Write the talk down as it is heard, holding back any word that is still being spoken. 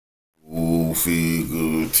Go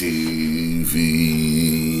Figure TV.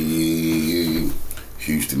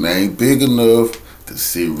 Houston ain't big enough. The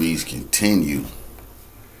series continue.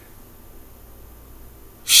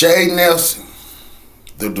 Shay Nelson,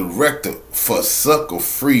 the director for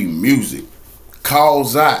SuckaFree Music,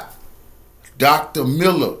 calls out Dr.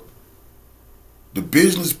 Miller, the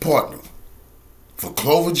business partner for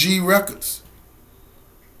Clover G Records,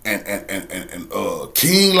 and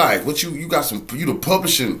King Life. What you got some? You the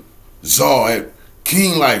publishing czar at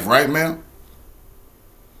King Life, right, man?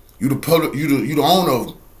 You the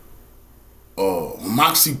owner of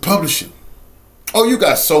Moxie Publishing. Oh, you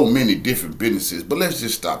got so many different businesses, but let's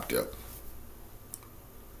just stop there.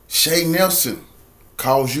 Shay Nelson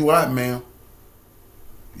calls you out, man.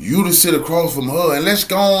 You to sit across from her, and let's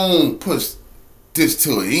go on put this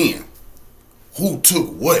to an end. Who took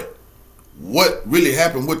what? What really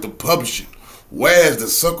happened with the publishing? Where's the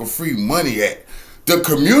SuckaFree money at? The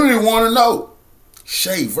community want to know.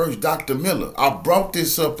 Shay versus Dr. Miller. I brought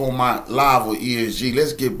this up on my live with ESG.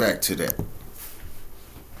 Let's get back to that.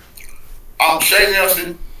 Shay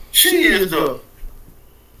Nelson, she is the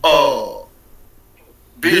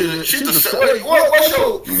business. She's the what's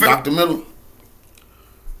your Dr. Miller?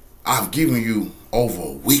 I've given you over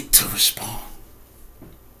a week to respond.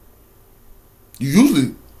 You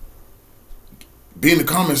usually be in the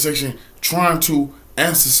comment section trying to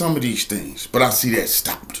answer some of these things, but I see that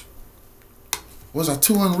stopped. Was I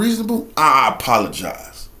too unreasonable? I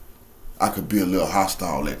apologize. I could be a little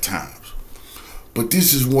hostile at times. But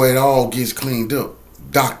this is where it all gets cleaned up.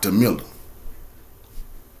 Dr. Miller.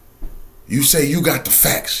 You say you got the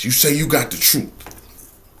facts. You say you got the truth.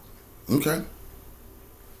 Okay.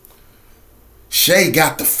 Shay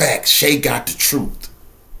got the facts. Shay got the truth.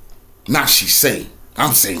 Not she say.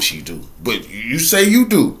 I'm saying she do. But you say you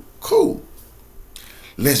do. Cool.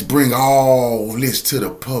 Let's bring all this to the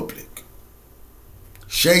public.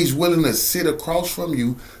 Shay's willing to sit across from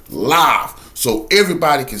you live so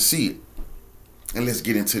everybody can see it. And let's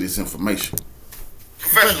get into this information.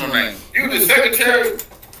 Professional name. You the secretary,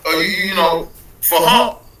 you know, for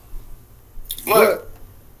Hump. But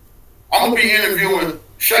I'm gonna be interviewing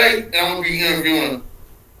Shay, and I'm gonna be interviewing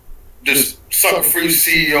this SuckaFree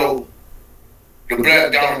CEO, the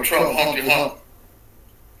Black Donald Trump, Humpty Hump.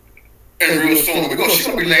 And real soon, she's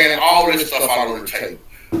gonna be laying all this stuff out on the table.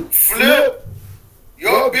 Flip,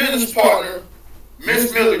 your business partner,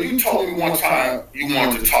 Miss Miller, you told me one time you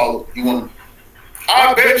wanted to talk.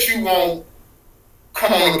 I bet you won't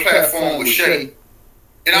come on the platform with Shay.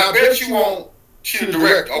 And I bet you won't. She's the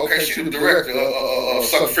director. Okay, she's the director of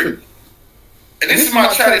SuckaFree. And this is my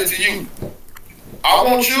challenge to you. I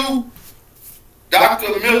want you,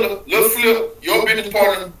 Dr. Miller, Lil Flip, your business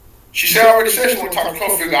partner. She already said she want to talk to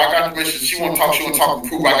Clover Figure. I got the message. She want to talk and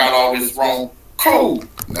prove I got all this wrong. Cool.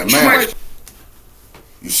 Now, man,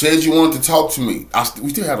 you said you wanted to talk to me.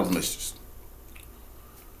 We still have those messages.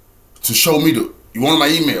 To show me you wanted my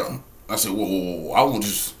email. I said, whoa, I won't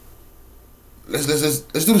just, let's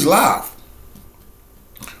do this live.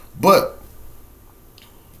 But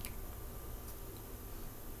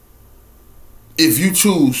if you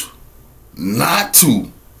choose not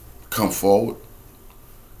to come forward,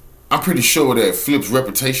 I'm pretty sure that Flip's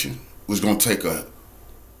reputation was going to take a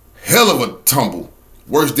hell of a tumble,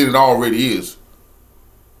 worse than it already is,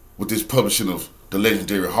 with this publishing of the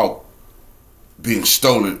legendary Hawk being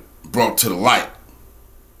stolen, brought to the light.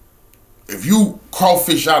 If you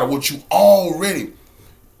crawfish out of what you already,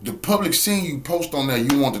 the public seeing you post on there,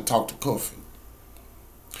 you want to talk to Coffee.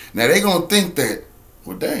 Now they gonna think that,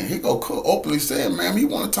 well, dang, he go openly saying, man, he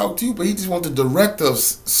want to talk to you, but he just want the director of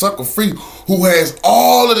SuckaFree, who has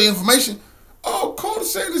all of the information. Oh, Carter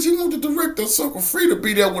said this, he want the director of SuckaFree to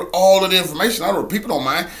be there with all of the information. I know people don't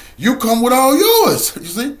mind. You come with all yours. You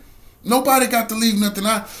see, nobody got to leave nothing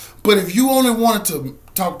out. But if you only wanted to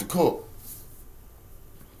talk to Court,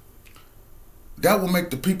 that will make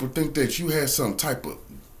the people think that you had some type of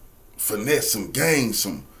finesse, some game,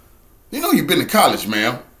 some, you know, you've been to college,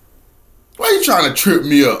 man. Why are you trying to trip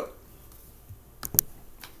me up?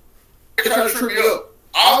 You're trying to trip me up.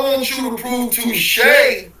 I want you to prove to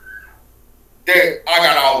Shay that I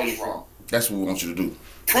got all this wrong. That's what we want you to do.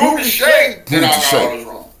 Prove to Shay that I got all this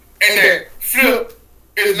wrong. And that Flip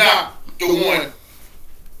is not the one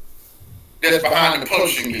that's behind the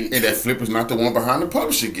publishing getting. And that Flip is not the one behind the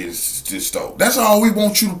publishing getting stole. That's all we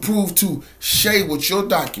want you to prove to Shay with your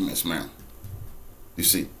documents, man. You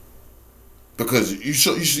see? Because you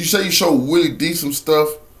say you show Willie D some stuff,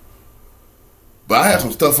 but I have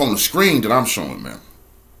some stuff on the screen that I'm showing, man.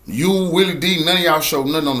 You, Willie D, none of y'all show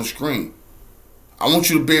nothing on the screen. I want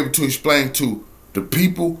you to be able to explain to the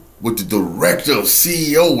people with the director or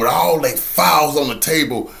CEO with all their files on the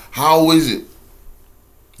table, how is it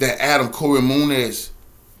that Adam Corey Munez's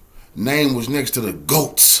name was next to the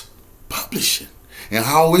GOAT's publishing? And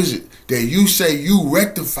how is it that you say you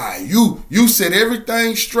rectify, you set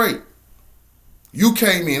everything straight? You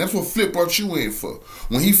came in, that's what Flip brought you in for.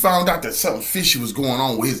 When he found out that something fishy was going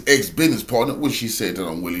on with his ex-business partner, which he said that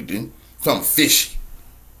on Willie did, something fishy.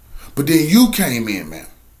 But then you came in, man.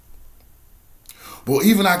 Well,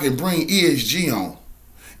 even I can bring ESG on.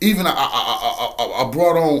 Even I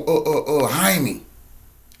brought on Jaime.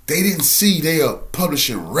 They didn't see their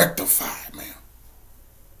publishing rectified, man.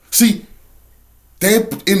 See, they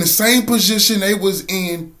in the same position they was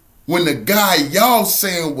in when the guy y'all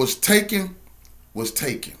saying was taken.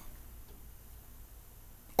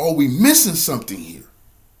 Are we missing something here?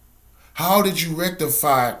 How did you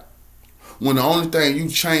rectify it when the only thing you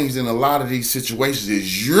changed in a lot of these situations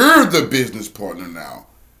is you're the business partner now?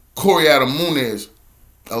 Corey Adam Munez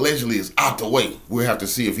allegedly is out the way. We'll have to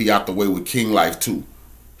see if he out the way with King Life too.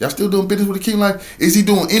 Y'all still doing business with the King Life? Is he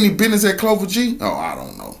doing any business at Clover G? Oh, I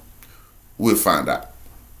don't know. We'll find out.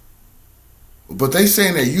 But they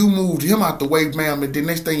saying that you moved him out the way, ma'am, and the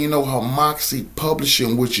next thing you know, her Moxie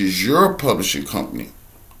Publishing, which is your publishing company,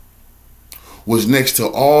 was next to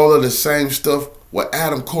all of the same stuff where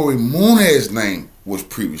Adam Corey Munez's name was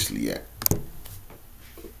previously at.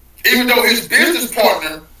 Even though his business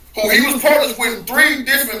partner, who he was partners with in 3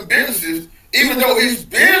 different businesses, even though his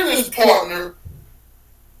business partner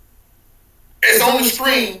is on the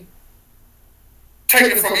screen,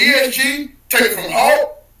 taken from ESG, taken from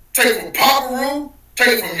Hawk, taken from Papa Roo,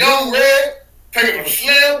 taken from Young Red, taken from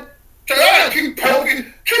Slim. So I keep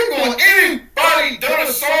poking, keep going. Anybody done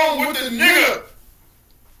a song with the nigga?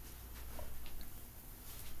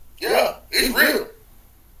 Yeah, it's real.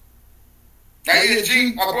 Now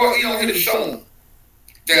ESG, I brought E on here to show him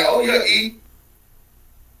that, oh yeah, E,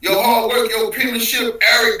 your hard work, your penmanship,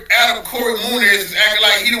 Adam Corey Munez is acting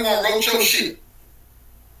like he the one wrote your shit.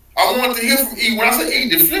 I wanted to hear from E. When I said, E,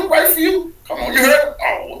 did Flip right for you? Come on, you heard?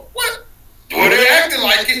 Oh, what? Well, they acting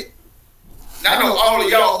like it. Now, I know all of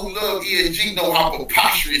y'all who love ESG know how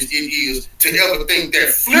preposterous it is to ever think that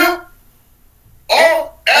Flip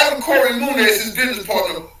or Adam Corey Munez, his business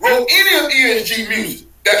partner, wrote any of ESG music.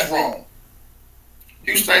 That's wrong.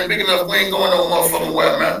 Houston ain't big enough. We ain't going no motherfucking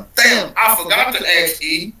well, man. Damn, I forgot to ask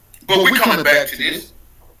E, but we coming back to this.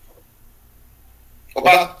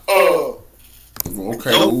 About,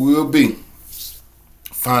 okay, nope. We will be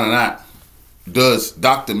finding out, does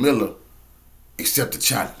Dr. Miller accept the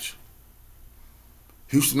challenge?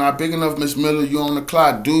 Houston not big enough, Miss Miller, you on the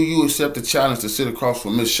clock. Do you accept the challenge to sit across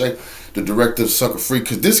from Miss Shay, the director of SuckaFree?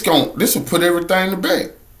 Because this will put everything in the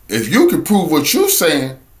bag. If you can prove what you're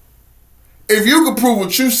saying,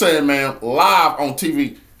 man, live on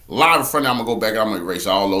TV, live in front of you, I'm going to go back and I'm going to erase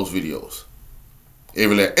all those videos.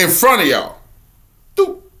 In front of y'all.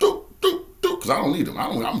 Because I don't need them.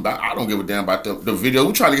 I don't give a damn about the video.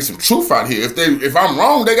 We're trying to get some truth out here. If I'm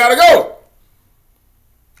wrong, they got to go.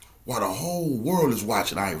 While the whole world is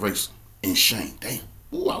watching, I erase them in shame. Damn.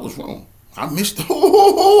 Ooh, I was wrong. I missed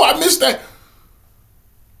that.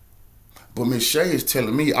 But Miss Shay is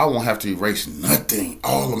telling me I won't have to erase nothing.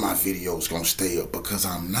 All of my videos going to stay up because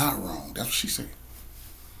I'm not wrong. That's what she said.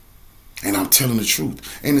 And I'm telling the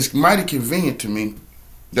truth. And it's mighty convenient to me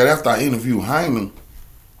that after I interview Hyman,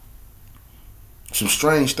 some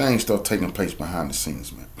strange things start taking place behind the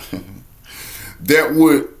scenes, man. That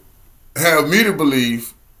would have me to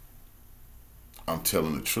believe I'm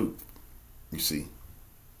telling the truth. You see,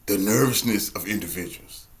 the nervousness of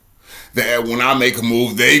individuals. That when I make a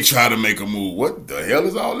move, they try to make a move. What the hell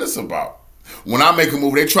is all this about? When I make a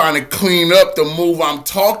move, they're trying to clean up the move I'm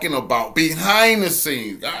talking about behind the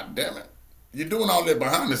scenes. God damn it. You're doing all that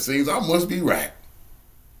behind the scenes. I must be right.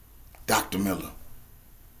 Dr. Miller,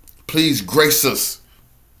 please grace us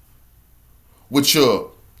with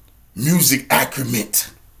your music acumen.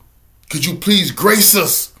 Could you please grace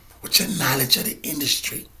us with your knowledge of the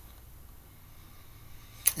industry?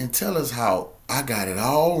 And tell us how I got it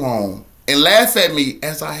all wrong. And laugh at me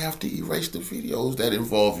as I have to erase the videos that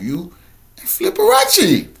involve you and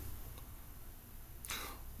Flipperacci.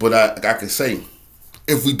 But I can say,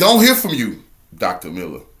 if we don't hear from you, Dr.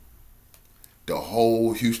 Miller, the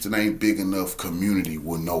whole Houston Ain't Big Enough community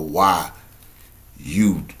will know why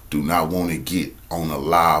you do not want to get on a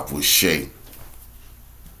live with Shay.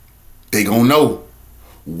 They gonna know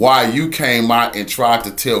why you came out and tried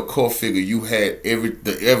to tell court figure you had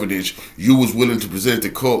the evidence you was willing to present to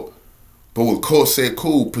court. But when court said,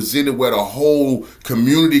 cool, present it where the whole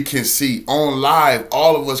community can see on live,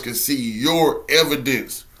 all of us can see your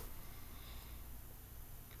evidence.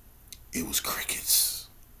 it was crickets.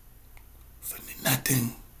 For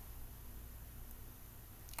nothing.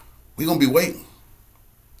 We're going to be waiting.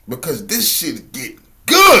 Because this shit get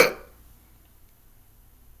good.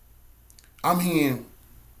 I'm hearing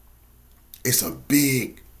it's a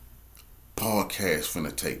big podcast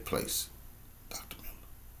finna take place, Dr. Miller.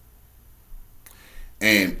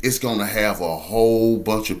 And it's gonna have a whole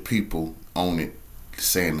bunch of people on it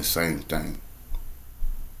saying the same thing.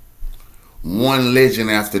 One legend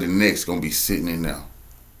after the next gonna be sitting in there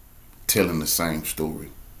telling the same story.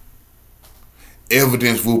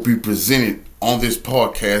 Evidence will be presented on this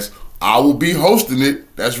podcast. I will be hosting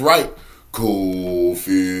it. That's right. Cold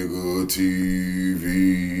Figure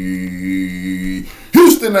TV.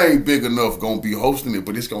 Houston ain't big enough gonna be hosting it,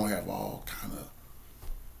 but it's gonna have all kind of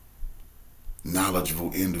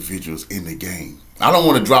knowledgeable individuals in the game. I don't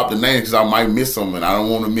want to drop the name because I might miss something. I don't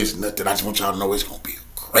want to miss nothing. I just want y'all to know it's gonna be a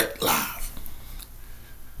great live.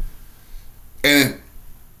 And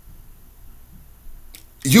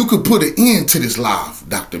you could put an end to this live,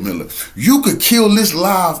 Dr. Miller. You could kill this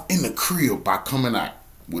live in the crib by coming out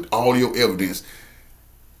with all your evidence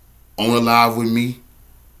on a live with me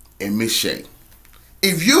and Miss Shay.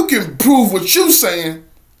 If you can prove what you're saying,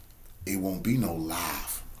 it won't be no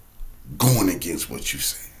live going against what you're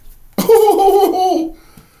saying.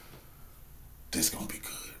 This gonna be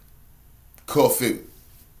good. Cold Figure.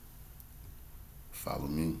 Follow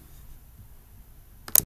me.